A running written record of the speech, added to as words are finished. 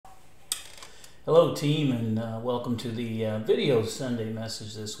Hello team, and welcome to the video Sunday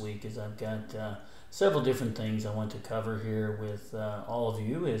message this week, as I've got several different things I want to cover here with all of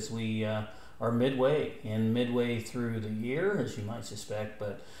you as we are midway through the year, as you might suspect,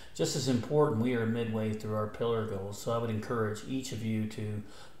 but just as important, we are midway through our pillar goals. So I would encourage each of you to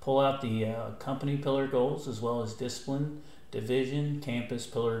pull out the company pillar goals as well as discipline, division, campus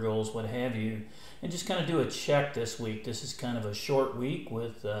pillar goals, what have you, and just kind of do a check this week. This is kind of a short week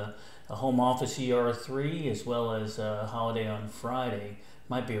with a home office ER3 as well as a holiday on Friday.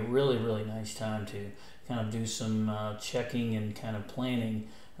 Might be a really nice time to kind of do some checking and kind of planning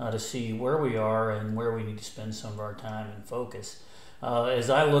to see where we are and where we need to spend some of our time and focus. As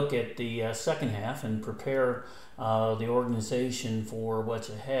I look at the second half and prepare the organization for what's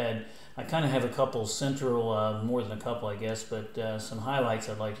ahead, I kind of have a couple central, more than a couple I guess, but some highlights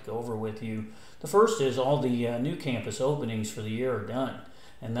I'd like to go over with you. The first is all the new campus openings for the year are done.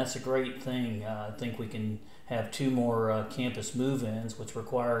 And that's a great thing. I think we can have two more campus move-ins, which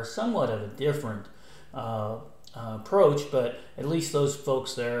require somewhat of a different approach, but at least those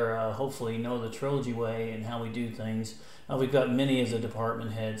folks there hopefully know the Trilogy way and how we do things. We've got many of the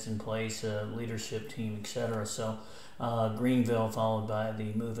department heads in place, leadership team, etc. So Greenville, followed by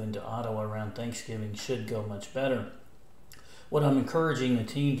the move into Ottawa around Thanksgiving, should go much better. What I'm encouraging the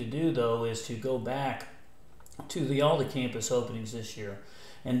team to do, though, is to go back to all the campus openings this year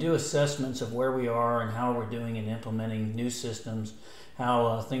and do assessments of where we are and how we're doing in implementing new systems,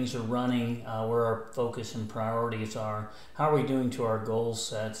 how things are running, where our focus and priorities are, how are we doing to our goal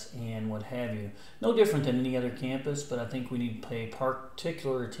sets, and what have you. No different than any other campus, but I think we need to pay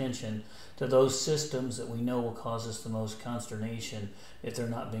particular attention to those systems that we know will cause us the most consternation if they're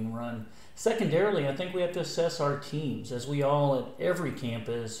not being run. Secondarily, I think we have to assess our teams, as we all at every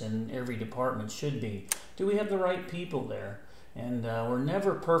campus and every department should be. Do we have the right people there? And we're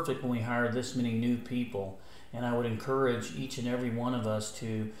never perfect when we hire this many new people. And I would encourage each and every one of us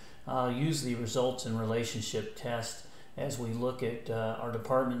to use the results and relationship test as we look at our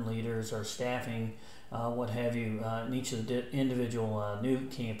department leaders, our staffing, what have you, in each of the individual new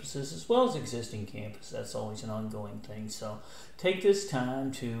campuses as well as existing campus. That's always an ongoing thing. So take this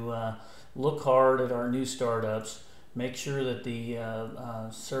time to look hard at our new startups, make sure that the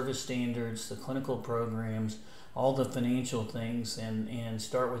service standards, the clinical programs, all the financial things, and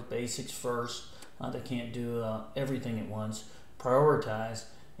start with basics first. They can't do everything at once. Prioritize,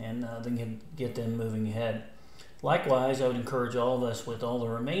 and then get them moving ahead. Likewise, I would encourage all of us with all the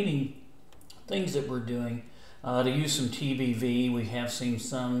remaining things that we're doing to use some TBV. We have seen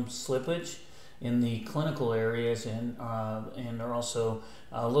some slippage in the clinical areas, and are also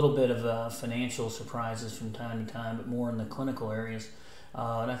a little bit of financial surprises from time to time, but more in the clinical areas.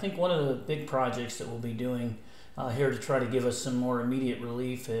 And I think one of the big projects that we'll be doing here to try to give us some more immediate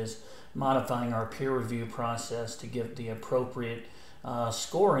relief is modifying our peer review process to give the appropriate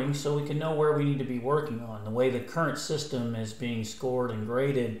scoring so we can know where we need to be working on. The way the current system is being scored and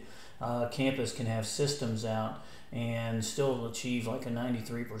graded, campus can have systems out and still achieve like a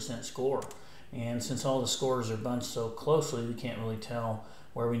 93% score. And since all the scores are bunched so closely, we can't really tell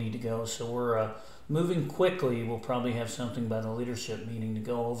where we need to go. So we're moving quickly. We'll probably have something by the leadership meeting to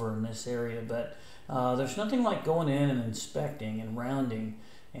go over in this area, but there's nothing like going in and inspecting and rounding.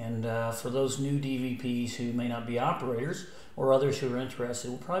 And for those new DVPs who may not be operators or others who are interested,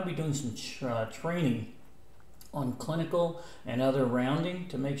 we'll probably be doing some training on clinical and other rounding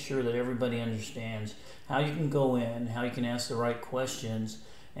to make sure that everybody understands how you can go in, how you can ask the right questions,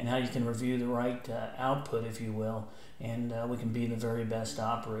 and how you can review the right output, if you will, and we can be the very best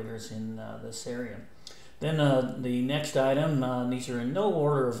operators in this area. Then the next item, these are in no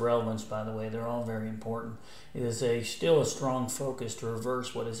order of relevance, by the way, they're all very important, is still a strong focus to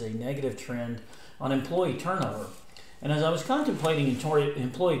reverse what is a negative trend on employee turnover. And as I was contemplating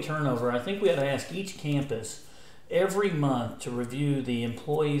employee turnover, I think we had to ask each campus every month to review the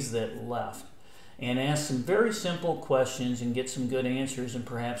employees that left and ask some very simple questions and get some good answers and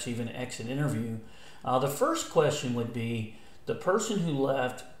perhaps even exit interview. The first question would be, the person who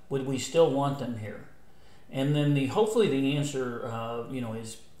left, would we still want them here? And then hopefully the answer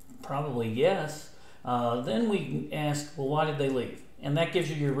is probably yes. Then we ask, well, why did they leave? And that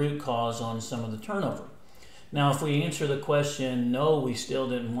gives you your root cause on some of the turnover. Now, if we answer the question, no, we still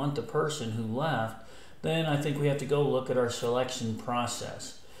didn't want the person who left, then I think we have to go look at our selection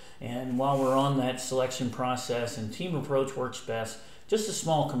process. And while we're on that selection process, and team approach works best, just a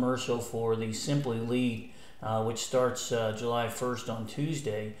small commercial for the Simply Lead, which starts July 1st on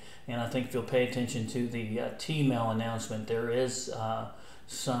Tuesday. And I think if you'll pay attention to the T-mail announcement, there is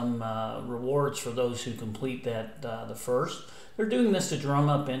some rewards for those who complete that the first. They're doing this to drum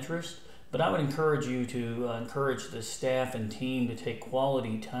up interest, But I would encourage you to encourage the staff and team to take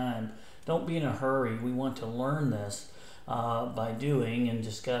quality time. Don't be in a hurry. We want to learn this by doing and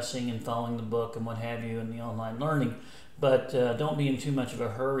discussing and following the book and what have you in the online learning. But don't be in too much of a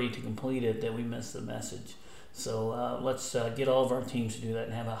hurry to complete it that we miss the message. So let's get all of our teams to do that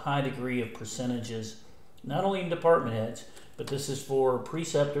and have a high degree of percentages, not only in department heads, but this is for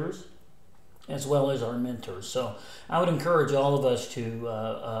preceptors as well as our mentors. So I would encourage all of us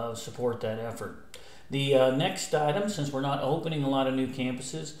to support that effort. The next item, since we're not opening a lot of new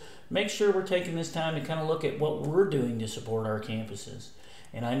campuses, make sure we're taking this time to kind of look at what we're doing to support our campuses.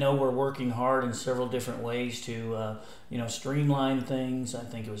 And I know we're working hard in several different ways to, streamline things. I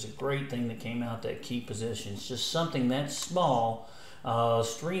think it was a great thing that came out, that key positions. Just something that small,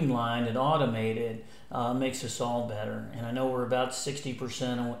 streamlined and automated makes us all better. And I know we're about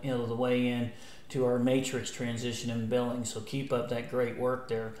 60% of the way in to our matrix transition and billing, so keep up that great work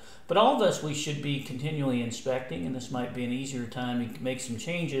there. But all of us, we should be continually inspecting, and this might be an easier time to make some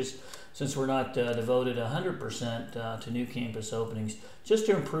changes since we're not devoted 100% to new campus openings, just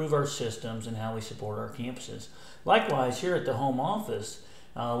to improve our systems and how we support our campuses. Likewise, here at the home office,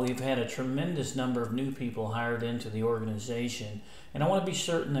 we've had a tremendous number of new people hired into the organization, and I want to be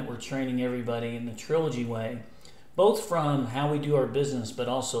certain that we're training everybody in the Trilogy way, both from how we do our business, but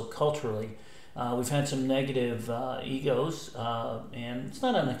also culturally. We've had some negative egos, and it's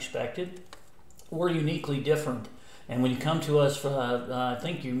not unexpected. We're uniquely different. And when you come to us, I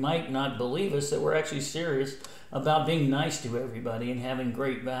think you might not believe us, that we're actually serious about being nice to everybody and having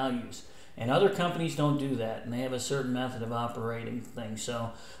great values. And other companies don't do that, and they have a certain method of operating things.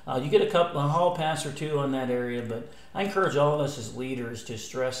 So you get a hall pass or two on that area, but I encourage all of us as leaders to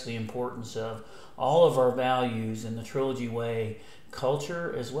stress the importance of all of our values in the Trilogy way,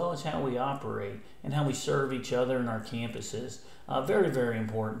 culture, as well as how we operate and how we serve each other in our campuses. Very, very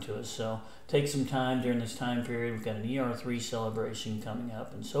important to us. So take some time during this time period. We've got an ER3 celebration coming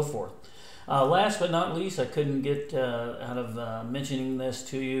up and so forth. Last but not least, I couldn't get out of mentioning this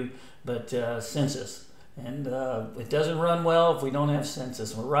to you, but census. And it doesn't run well if we don't have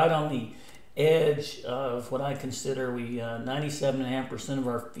census. We're right on the edge of what I consider 97.5% of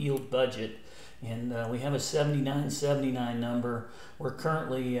our field budget. And we have a 79 number. We're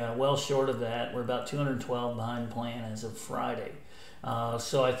currently well short of that. We're about 212 behind plan as of Friday.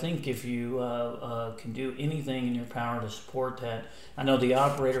 So I think if you can do anything in your power to support that, I know the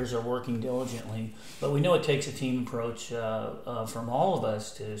operators are working diligently, but we know it takes a team approach from all of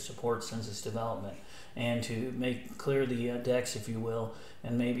us to support census development and to make clear the decks, if you will,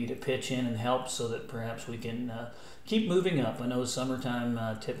 and maybe to pitch in and help so that perhaps we can keep moving up. I know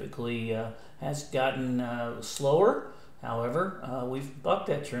summertime typically has gotten slower. However, we've bucked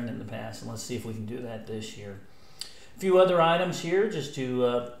that trend in the past, and let's see if we can do that this year. A few other items here just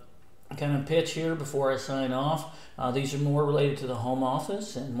to kind of pitch here before I sign off. These are more related to the home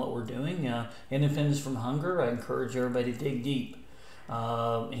office and what we're doing. Independence from Hunger, I encourage everybody to dig deep.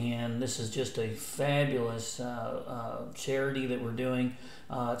 And this is just a fabulous charity that we're doing.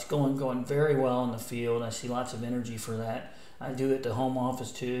 It's going very well in the field. I see lots of energy for that. I do it at the home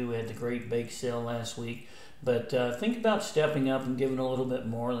office too. We had the great bake sale last week. But think about stepping up and giving a little bit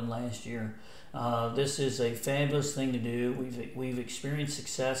more than last year. This is a fabulous thing to do. We've experienced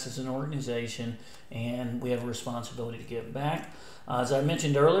success as an organization, and we have a responsibility to give back. As I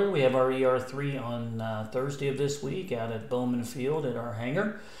mentioned earlier, we have our ER3 on Thursday of this week out at Bowman Field at our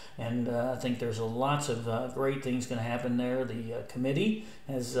hangar. And I think there's lots of great things going to happen there. The committee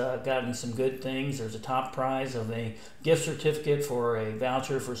has gotten some good things. There's a top prize of a gift certificate for a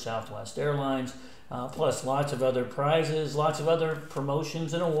voucher for Southwest Airlines. Plus lots of other prizes, lots of other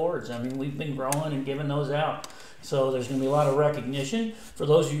promotions and awards. I mean, we've been growing and giving those out. So there's going to be a lot of recognition. For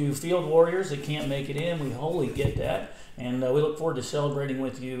those of you field warriors that can't make it in, we wholly get that. And we look forward to celebrating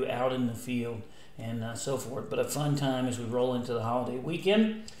with you out in the field and so forth. But a fun time as we roll into the holiday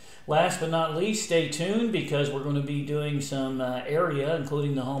weekend. Last but not least, stay tuned because we're going to be doing some area,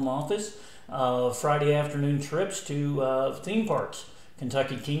 including the home office, Friday afternoon trips to theme parks.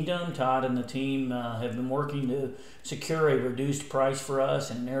 Kentucky Kingdom, Todd and the team have been working to secure a reduced price for us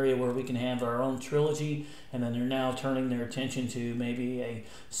in an area where we can have our own Trilogy, and then they're now turning their attention to maybe a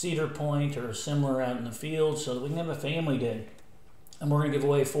Cedar Point or similar out in the field so that we can have a family day. And we're going to give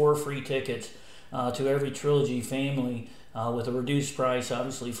away 4 free tickets to every Trilogy family with a reduced price,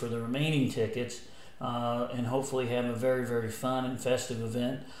 obviously, for the remaining tickets. And hopefully have a very, very fun and festive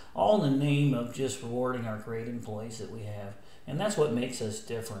event, all in the name of just rewarding our great employees that we have. And that's what makes us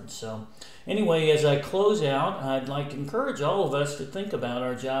different. So anyway, as I close out, I'd like to encourage all of us to think about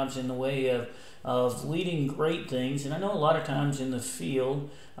our jobs in the way of leading great things. And I know a lot of times in the field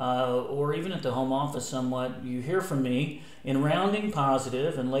or even at the home office somewhat, you hear from me in rounding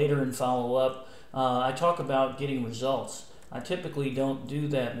positive and later in follow-up, I talk about getting results. I typically don't do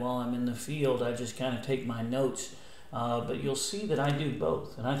that while I'm in the field. I just kind of take my notes. But you'll see that I do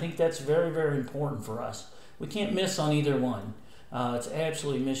both. And I think that's very, very important for us. We can't miss on either one. It's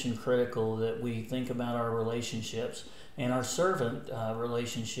absolutely mission critical that we think about our relationships and our servant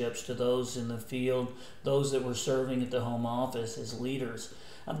relationships to those in the field, those that we're serving at the home office as leaders.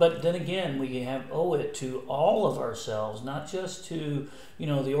 But then again, we owe it to all of ourselves, not just to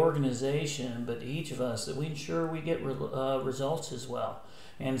the organization, but to each of us, that we ensure we get results as well.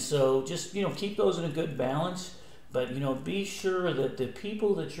 And so just keep those in a good balance. But be sure that the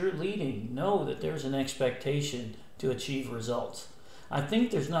people that you're leading know that there's an expectation to achieve results. I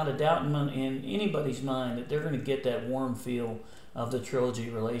think there's not a doubt in anybody's mind that they're going to get that warm feel of the Trilogy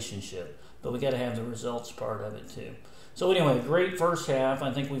relationship. But we got to have the results part of it too. So anyway, great first half.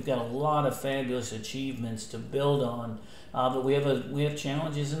 I think we've got a lot of fabulous achievements to build on. But we have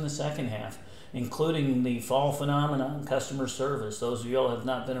challenges in the second half, including the fall phenomenon, customer service. Those of you all have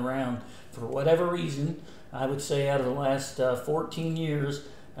not been around for whatever reason. I would say out of the last 14 years,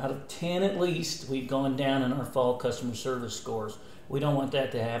 out of 10 at least, we've gone down in our fall customer service scores. We don't want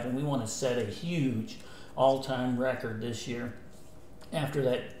that to happen. We want to set a huge all-time record this year after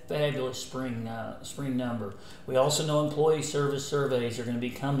that fabulous spring number. We also know employee service surveys are going to be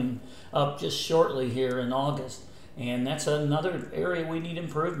coming up just shortly here in August, and that's another area we need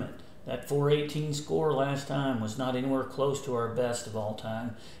improvement. That 418 score last time was not anywhere close to our best of all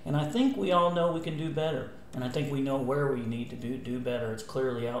time. And I think we all know we can do better. And I think we know where we need to do better. It's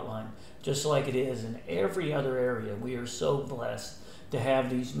clearly outlined, just like it is in every other area. We are so blessed to have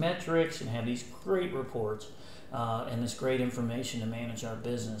these metrics and have these great reports and this great information to manage our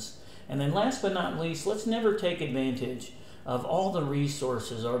business. And then last but not least, let's never take advantage of all the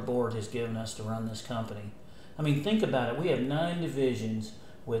resources our board has given us to run this company. I mean, think about it. We have 9 divisions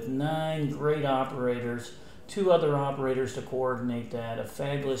with 9 great operators, 2 other operators to coordinate that, a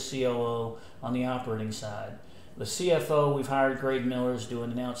fabulous COO on the operating side. The CFO, we've hired Greg Miller, is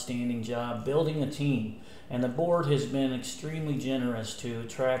doing an outstanding job building a team. And the board has been extremely generous to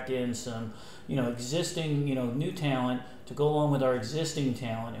attract in some, existing, new talent to go along with our existing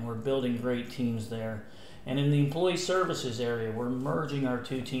talent, and we're building great teams there. And in the employee services area, we're merging our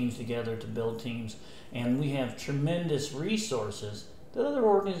 2 teams together to build teams. And we have tremendous resources that other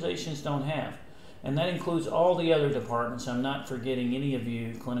organizations don't have. And that includes all the other departments. I'm not forgetting any of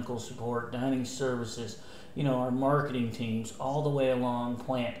you, clinical support, dining services, our marketing teams, all the way along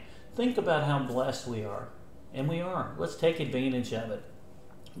plant. Think about how blessed we are. And we are. Let's take advantage of it.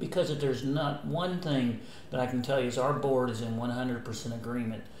 Because if there's not one thing that I can tell you is our board is in 100%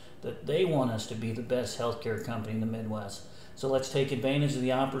 agreement that they want us to be the best healthcare company in the Midwest. So let's take advantage of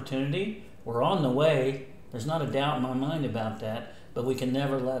the opportunity. We're on the way. There's not a doubt in my mind about that. But we can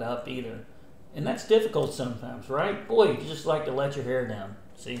never let up either. And that's difficult sometimes, right? Boy, you just like to let your hair down.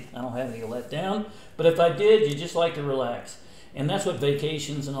 See, I don't have any to let down. But if I did, you just like to relax. And that's what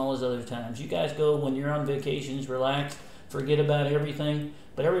vacations and all those other times. You guys go when you're on vacations, relax, forget about everything.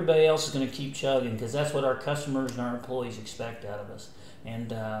 But everybody else is going to keep chugging because that's what our customers and our employees expect out of us.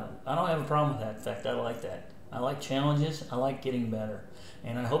 And I don't have a problem with that. In fact, I like that. I like challenges. I like getting better.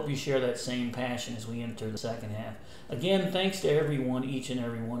 And I hope you share that same passion as we enter the second half. Again, thanks to everyone, each and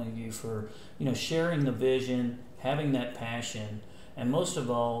every one of you for, sharing the vision, having that passion, and most of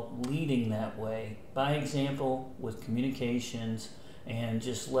all, leading that way by example with communications and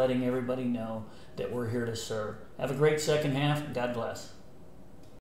just letting everybody know that we're here to serve. Have a great second half. God bless.